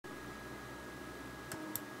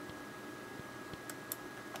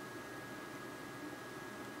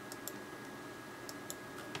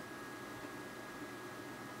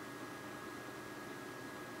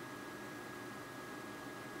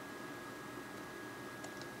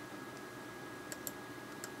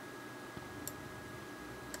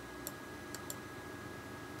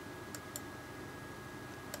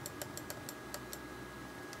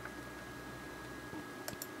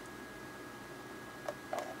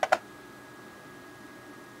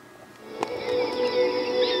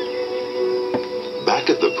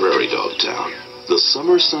Dogtown, the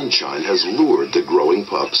summer sunshine has lured the growing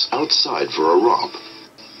pups outside for a romp.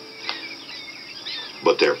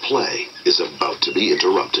 But their play is about to be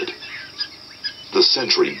interrupted. The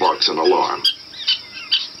sentry barks an alarm.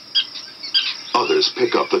 Others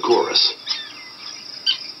pick up the chorus.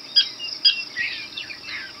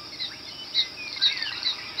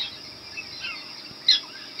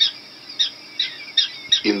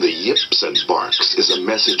 In the yips and barks is a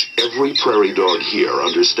message every prairie dog here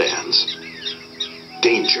understands.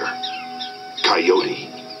 Danger. Coyote.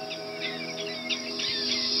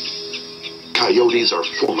 Coyotes are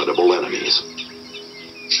formidable enemies,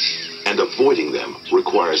 and avoiding them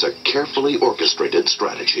requires a carefully orchestrated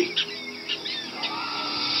strategy.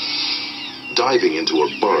 Diving into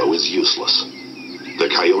a burrow is useless.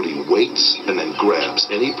 The coyote waits and then grabs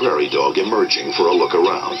any prairie dog emerging for a look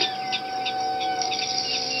around.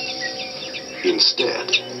 Instead,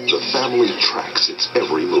 the family tracks its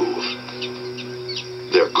every move.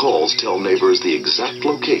 Their calls tell neighbors the exact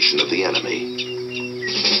location of the enemy.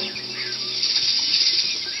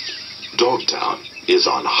 Dogtown is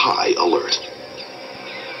on high alert.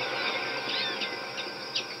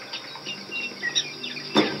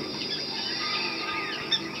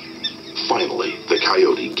 Finally, the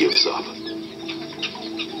coyote gives up.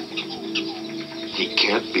 He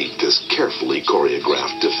can't beat this carefully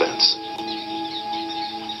choreographed defense.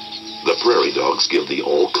 The prairie dogs give the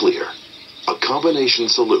all clear, a combination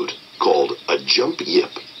salute called a jump yip.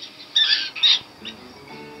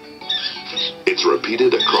 It's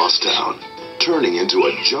repeated across town, turning into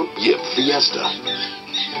a jump yip fiesta.